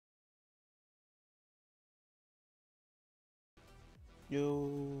Yo,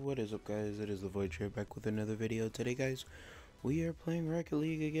 what is up guys? It is the Void Trader back with another video. Today guys, we are playing Rocket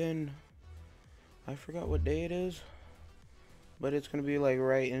League again. I forgot what day it is, but it's gonna be like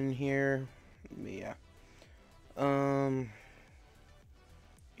right in here. Yeah.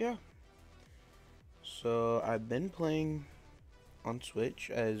 Yeah. So I've been playing on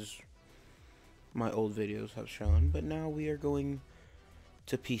Switch as my old videos have shown, but now we are going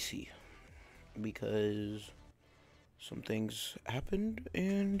to PC because some things happened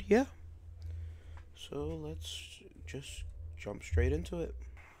and yeah. So let's just jump straight into it.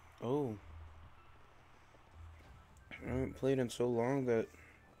 Oh, I haven't played in so long that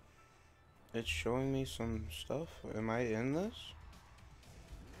it's showing me some stuff. Am I in this?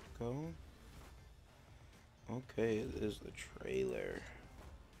 Go. Okay, it is the trailer.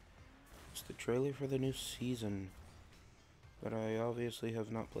 It's the trailer for the new season that I obviously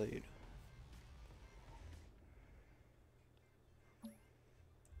have not played.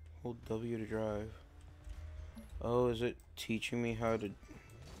 Hold W to drive. Oh, is it teaching me how to...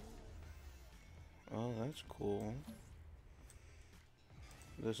 Oh, that's cool.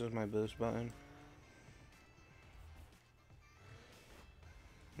 This is my boost button.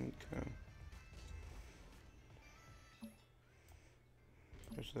 Okay.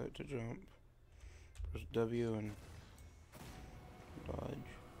 Press that to jump. Press W and dodge.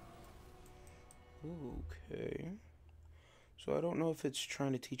 Okay. So I don't know if it's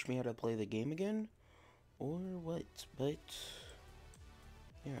trying to teach me how to play the game again or what, but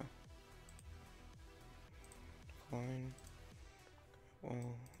yeah. Decline.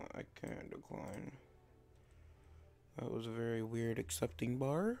 Well, I can't decline. That was a very weird accepting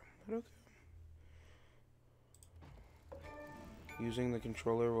bar, but okay. Using the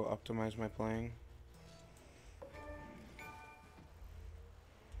controller will optimize my playing.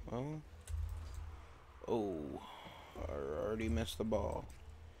 Well, oh, I already missed the ball.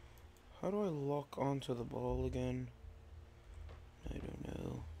 How do I lock onto the ball again? I don't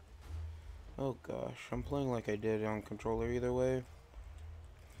know. Oh gosh, I'm playing like I did on controller either way.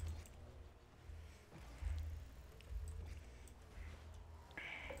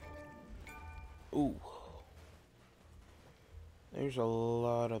 Ooh. There's a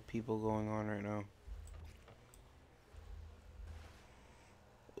lot of people going on right now.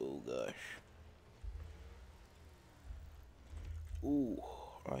 Oh gosh. Ooh,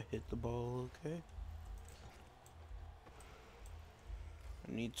 I hit the ball okay.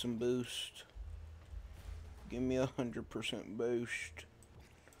 I need some boost. Give me 100% boost.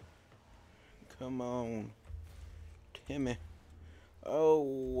 Come on. Timmy.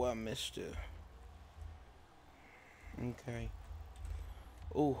 Oh, I missed it. Okay.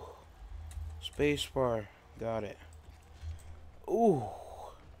 Ooh. Spacebar. Got it. Ooh.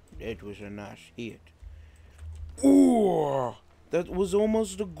 That was a nice hit. Ooh. That was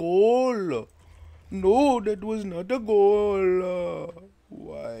almost a goal. No, that was not a goal.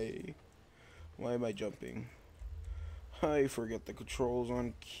 Why? Why am I jumping? I forget the controls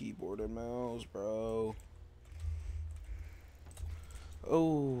on keyboard and mouse, bro.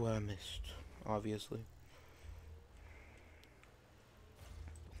 Oh, I missed. Obviously.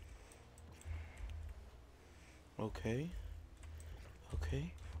 Okay.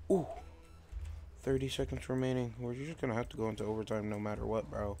 Okay. Ooh. 30 seconds remaining. We're just gonna have to go into overtime no matter what,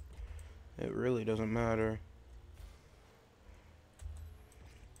 bro. It really doesn't matter.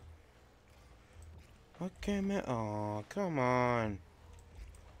 Okay, man. Oh, come on.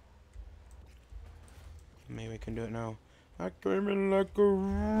 Maybe I can do it now. I came in like a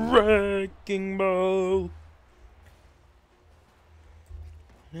wrecking ball.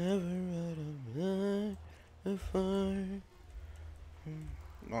 Never read a fire.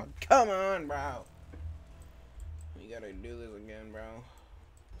 Oh, come on, bro. You gotta do this again, bro.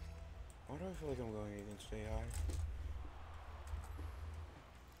 Why do I feel like I'm going against AI?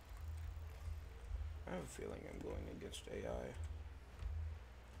 I have a feeling I'm going against AI.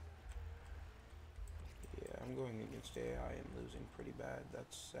 Yeah, I'm going against AI and losing pretty bad.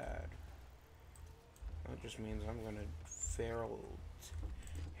 That's sad. That just means I'm gonna fare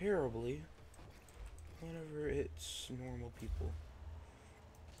terribly whenever it's normal people.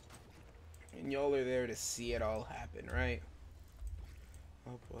 And y'all are there to see it all happen, right?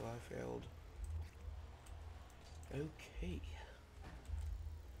 Oh, well, I failed. Okay.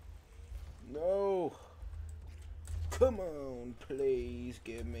 No! Come on, please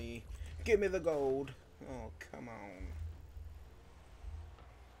give me the gold. Oh, come on.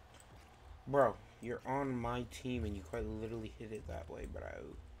 Bro, you're on my team and you quite literally hit it that way,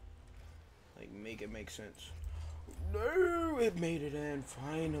 bro. Like, make it make sense. No, it made it in,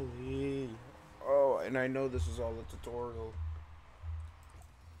 finally. Oh, and I know this is all a tutorial.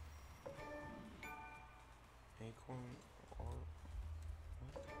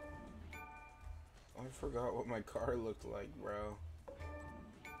 I forgot what my car looked like, bro.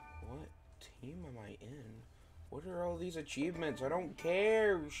 What team am I in? What are all these achievements? I don't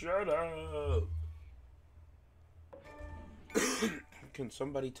care. Shut up. Can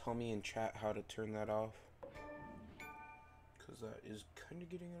somebody tell me in chat how to turn that off? Because that is kind of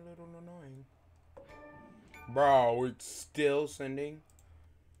getting a little annoying. Bro, it's still sending.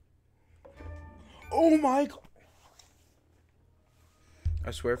 Oh my god.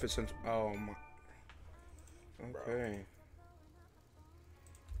 I swear if it sends. Oh my. Okay.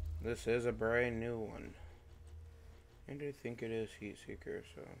 This is a brand new one. And I think it is Heat Seeker,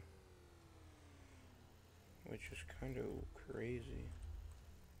 so. Which is kind of crazy.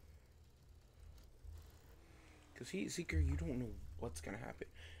 Because Heat Seeker, you don't know what's going to happen.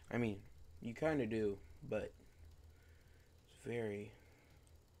 I mean, you kind of do, but it's very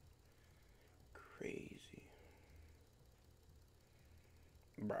crazy.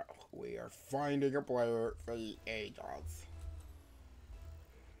 Bro, we are finding a player for the Angels.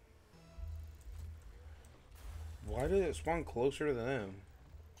 Why did it spawn closer to them?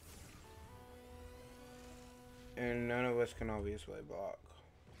 And none of us can obviously block.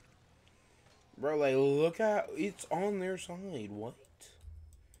 Bro, like, look at... It's on their side. What?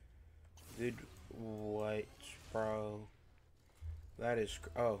 Dude, what, bro? That is...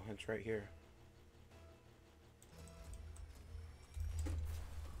 Oh, it's right here.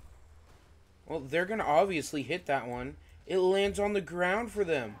 Well, they're gonna obviously hit that one. It lands on the ground for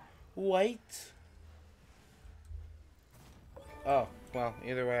them. What? Oh, well,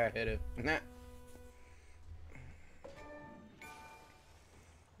 either way I hit it. Nah.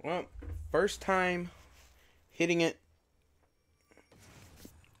 Well, first time hitting it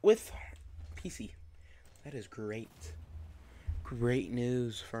with PC. That is great. Great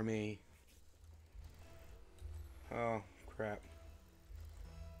news for me. Oh, crap.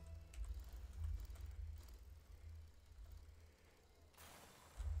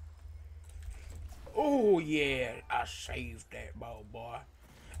 Oh, yeah, I saved that ball, boy.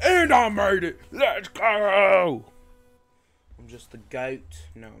 And I made it. Let's go. I'm just the goat.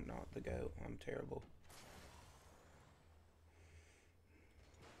 No, not the goat. I'm terrible.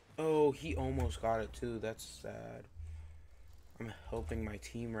 Oh, he almost got it, too. That's sad. I'm helping my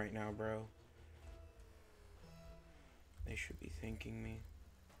team right now, bro. They should be thanking me.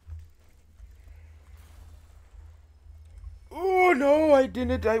 Oh, no, I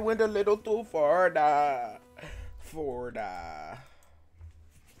didn't. I went a little too far.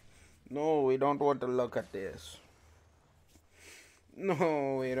 No, we don't want to look at this.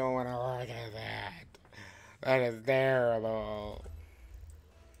 No, we don't want to look at that. That is terrible.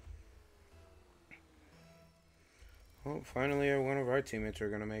 Well, finally, one of our teammates are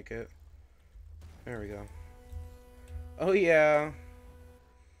going to make it. There we go. Oh, yeah.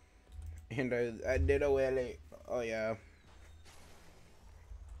 And I did a wheelie. Oh, yeah.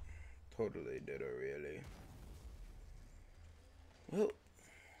 Totally did a wheelie. Well,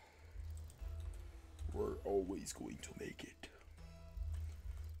 we're always going to make it.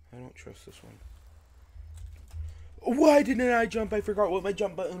 I don't trust this one. Why didn't I jump? I forgot what my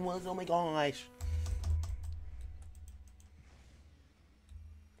jump button was. Oh my gosh.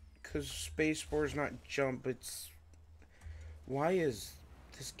 Because spacebar's not jump, it's... Why is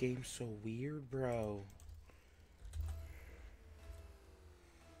this game so weird, bro?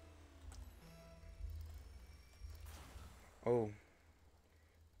 Oh.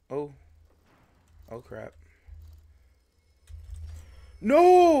 Oh. Oh, crap.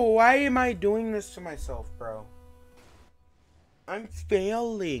 No! Why am I doing this to myself, bro? I'm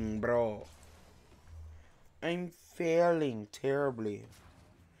failing, bro. I'm failing terribly.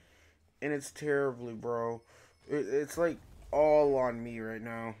 And it's terribly, bro. It's like all on me right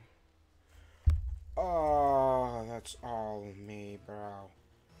now. Oh, that's all me, bro.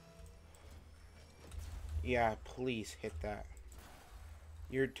 Yeah, please hit that.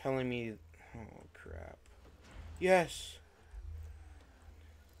 You're telling me... Oh, crap. Yes!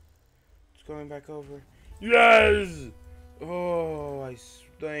 It's going back over. Yes! Oh,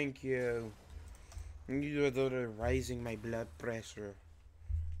 thank you. You are rising my blood pressure.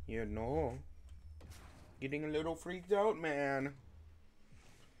 You know. Getting a little freaked out, man.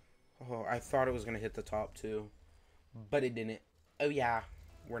 Oh, I thought it was going to hit the top, too. But it didn't. Oh, yeah.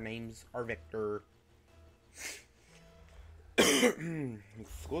 Our names are Victor.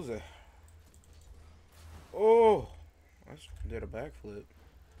 Scusa. Oh! I just did a backflip.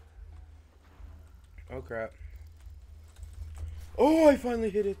 Oh, crap. Oh, I finally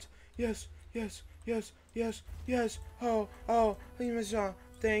hit it. Yes, yes, yes, yes, yes. Oh, oh,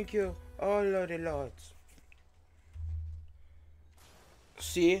 thank you. Oh, Lordy Lords.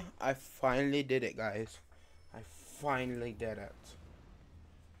 See, I finally did it, guys. I finally did it.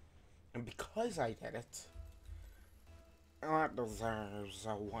 And because I did it, that deserves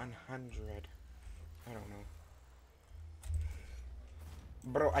a 100. I don't know.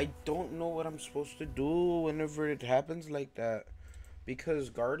 Bro, I don't know what I'm supposed to do whenever it happens like that. Because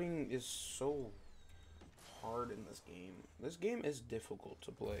guarding is so hard in this game. This game is difficult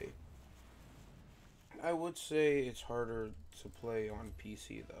to play. I would say it's harder to play on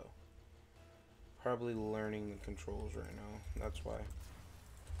PC though. Probably learning the controls right now. That's why.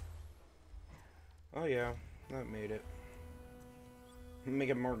 Oh yeah, that made it. I'm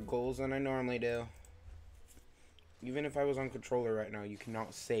making more goals than I normally do. Even if I was on controller right now, you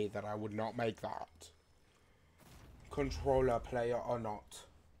cannot say that I would not make that. Controller player or not.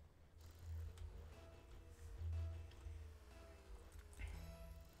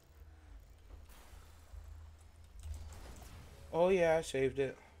 Oh yeah, I saved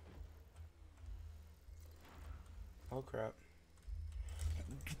it. Oh crap.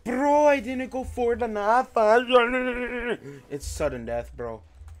 Bro, I didn't go forward enough. It's sudden death, bro.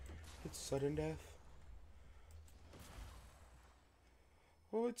 It's sudden death.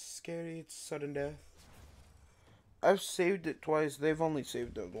 Oh, it's scary. It's sudden death. I've saved it twice. They've only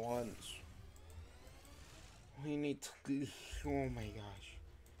saved it once. We need to... Oh my gosh.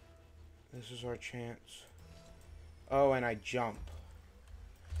 This is our chance. Oh, and I jump.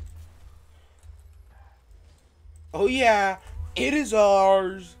 Oh yeah, it is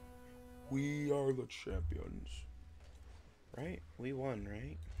ours. We are the champions. Right? We won,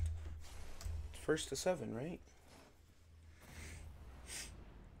 right? First to 7, right?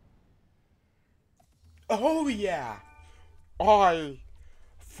 Oh yeah! I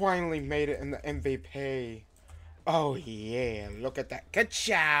finally made it in the MVP. Oh yeah, look at that.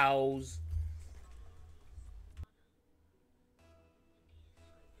 Ka-chows!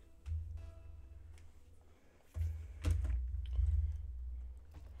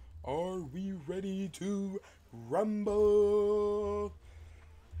 Are we ready to rumble?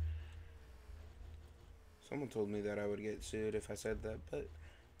 Someone told me that I would get sued if I said that, but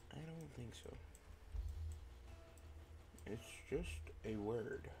I don't think so. It's just a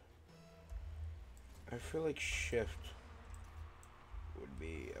word. I feel like shift would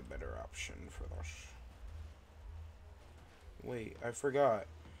be a better option for this. Wait, I forgot.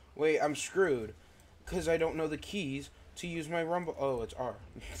 Wait, I'm screwed. Because I don't know the keys to use my rumble. Oh, it's R.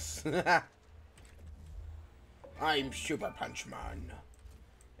 I'm Super Punch Man.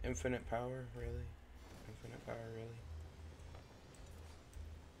 Infinite power? Really? Infinite power, really?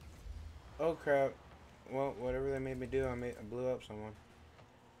 Oh, crap. Well, whatever they made me do, I blew up someone.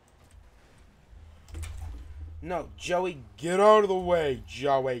 No, Joey, get out of the way,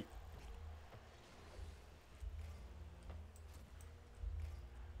 Joey.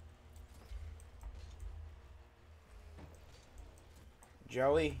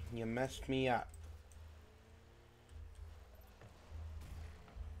 Joey, you messed me up.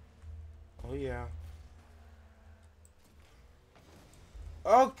 Oh, yeah.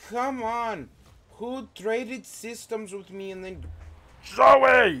 Oh, come on. Who traded systems with me and then...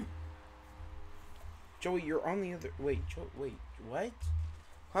 Joey! Joey, you're on the other... Wait, wait, what?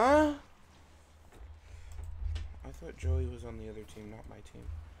 Huh? I thought Joey was on the other team, not my team.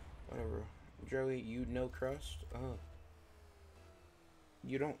 Whatever. Joey, you no crust?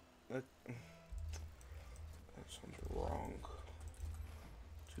 You don't... That sounds wrong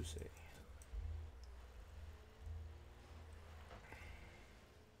to say.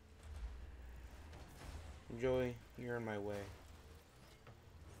 Joey, you're in my way.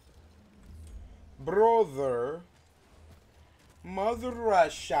 Brother. Mother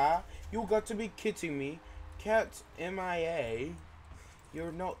Russia. You got to be kidding me. Cat MIA.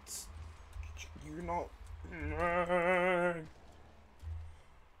 You're not... You're not...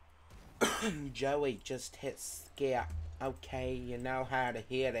 Joey, just hit skip. Okay, you know how to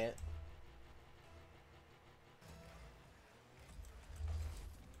hit it.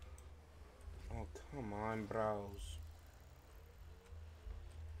 Oh, come on, bros.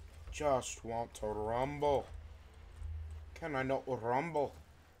 Just want to rumble. Can I not rumble?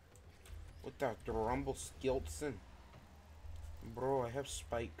 Without the rumble skilton. Bro, I have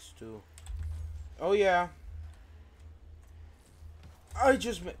spikes too. Oh yeah. I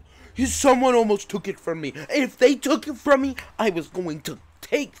just... Someone almost took it from me. If they took it from me, I was going to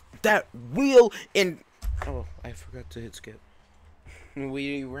take that wheel and... Oh, I forgot to hit skip.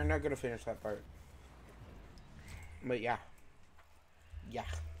 We're not gonna finish that part. But yeah. Yeah.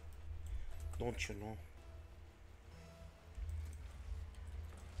 Don't you know?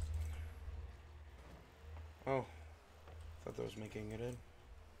 Oh. Thought that was making it in.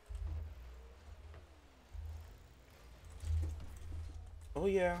 Oh,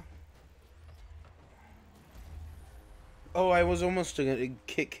 yeah. Oh, I was almost gonna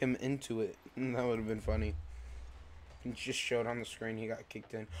kick him into it. That would have been funny. He just showed on the screen he got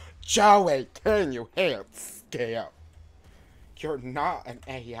kicked in. Joey, turn your head, Skip. You're not an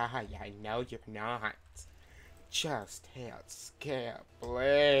AI. I know you're not. Just hit Skip,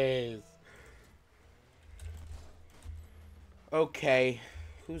 please. Okay.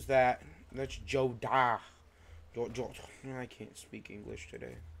 Who's that? That's Joe Da. Joe. I can't speak English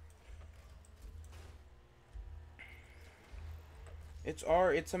today.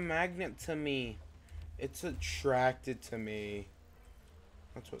 It's a magnet to me. It's attracted to me.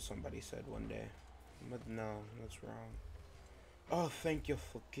 That's what somebody said one day. But no, that's wrong. Oh, thank you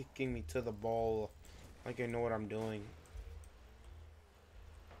for kicking me to the ball. Like I know what I'm doing.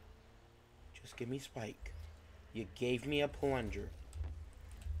 Just give me Spike. You gave me a plunger.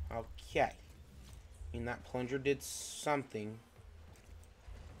 Okay. I mean, that plunger did something.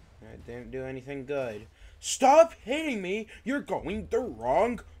 It didn't do anything good. Stop hitting me! You're going the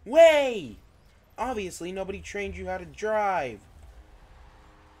wrong way! Obviously, nobody trained you how to drive.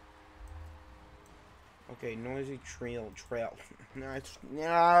 Okay, noisy trail.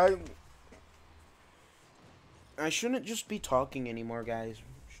 I shouldn't just be talking anymore, guys.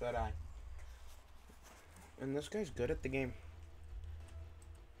 Should I? And this guy's good at the game.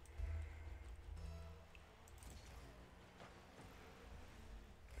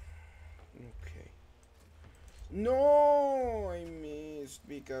 Okay. No, I missed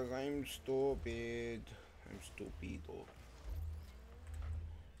because I'm stupid. I'm stupido.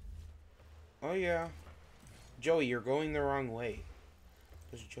 Oh yeah. Joey, you're going the wrong way.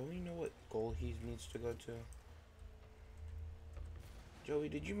 Does Joey know what goal he needs to go to? Joey,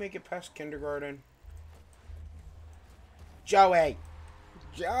 did you make it past kindergarten? Joey!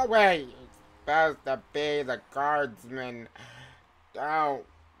 Joey! You're supposed to be the guardsman. Don't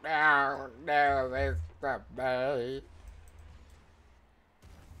do this to me.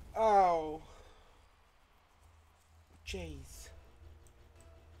 Oh. Jeez.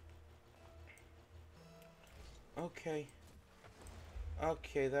 Okay.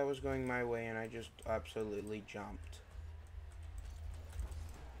 Okay, that was going my way and I just absolutely jumped.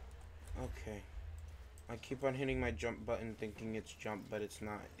 Okay. I keep on hitting my jump button thinking it's jump, but it's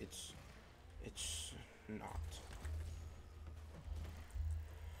not. It's not.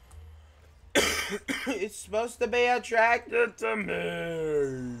 It's supposed to be attracted to me.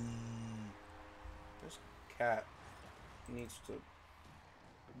 This cat needs to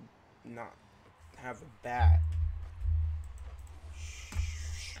not have a bat.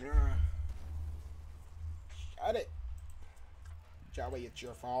 Shut it. Joey, it's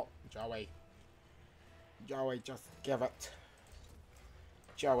your fault. Joey. Joey, just give it.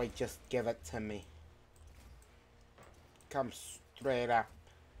 Joey, just give it to me. Come straight up.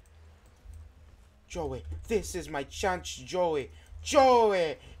 Joey, this is my chance, Joey.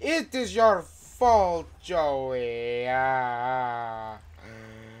 Joey, it is your fault, Joey.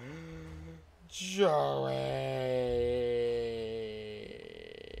 Joey.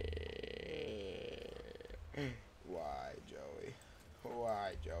 Why, Joey?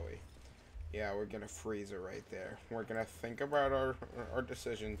 Why, Joey? Yeah, we're gonna freeze it right there. We're gonna think about our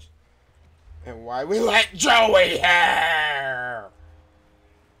decisions and why we let Joey here.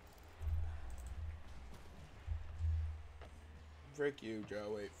 Frick you,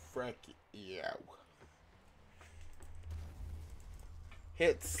 Joey. Frick you.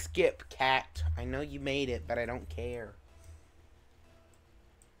 Hit skip, cat. I know you made it, but I don't care.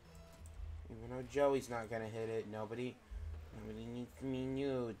 Even though Joey's not gonna hit it, nobody needs me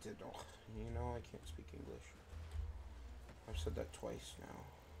new to do. You know I can't speak English. I've said that twice now.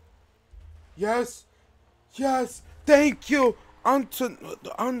 Yes, yes, thank you, I'm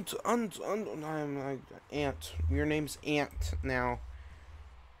like Ant. Your name's Ant now.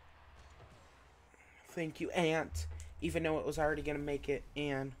 Thank you, Ant. Even though it was already gonna make it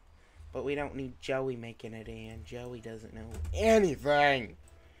Ann, but we don't need Joey making it Ann. Joey doesn't know anything.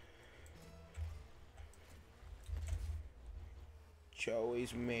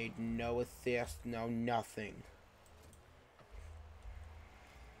 Joey's made no assist, no nothing.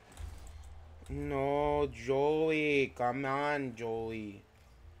 No, Joey, come on, Joey.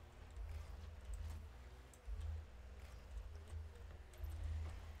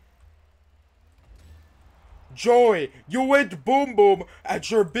 Joey, you went boom boom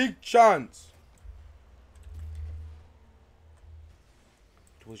at your big chance.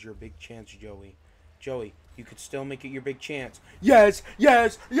 It was your big chance, Joey. Joey, you could still make it your big chance. Yes,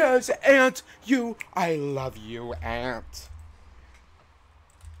 yes, yes, Ant, I love you, Ant.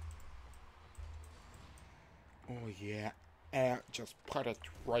 Oh, yeah. And just put it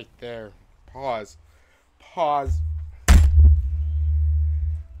right there. Pause. Pause.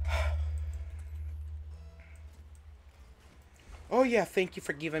 Oh yeah, thank you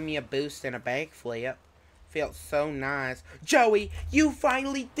for giving me a boost and a backflip. Felt so nice. Joey, you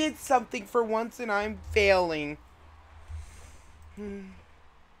finally did something for once and I'm failing.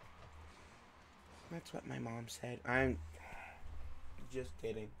 That's what my mom said. I'm just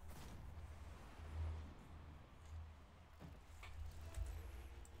kidding.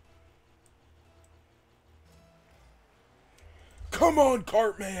 Come on,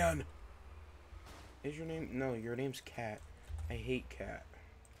 Cartman! Is your name? No, your name's Cat. I hate Cat.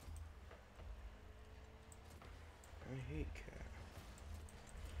 I hate Cat.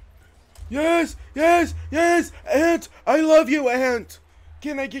 Yes! Yes! Yes! Aunt! I love you, Aunt!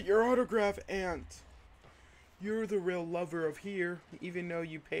 Can I get your autograph, Aunt? You're the real lover of here, even though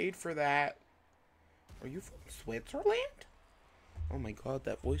you paid for that. Are you from Switzerland? Oh my god,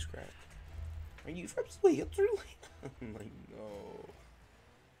 that voice crack. Are you from Switzerland? I'm like, no.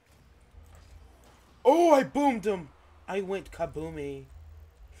 Oh, I boomed him! I went kaboomy.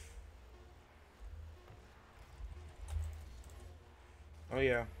 Oh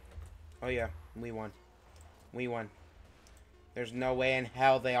yeah. Oh yeah, we won. We won. There's no way in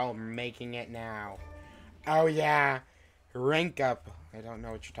hell they all are making it now. Oh yeah. Rank up. I don't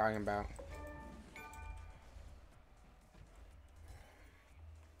know what you're talking about.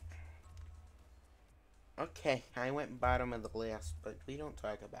 Okay, I went bottom of the list, but we don't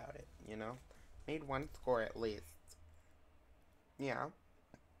talk about it, you know? Made one score at least. Yeah.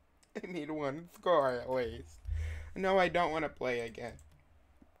 I made one score at least. No, I don't want to play again.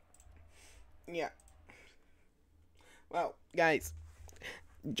 Yeah. Well, guys,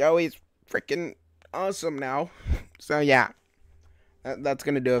 Joey's freaking awesome now. So, yeah. That's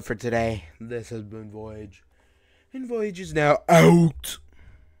gonna do it for today. This has been Voyage. And Voyage is now out.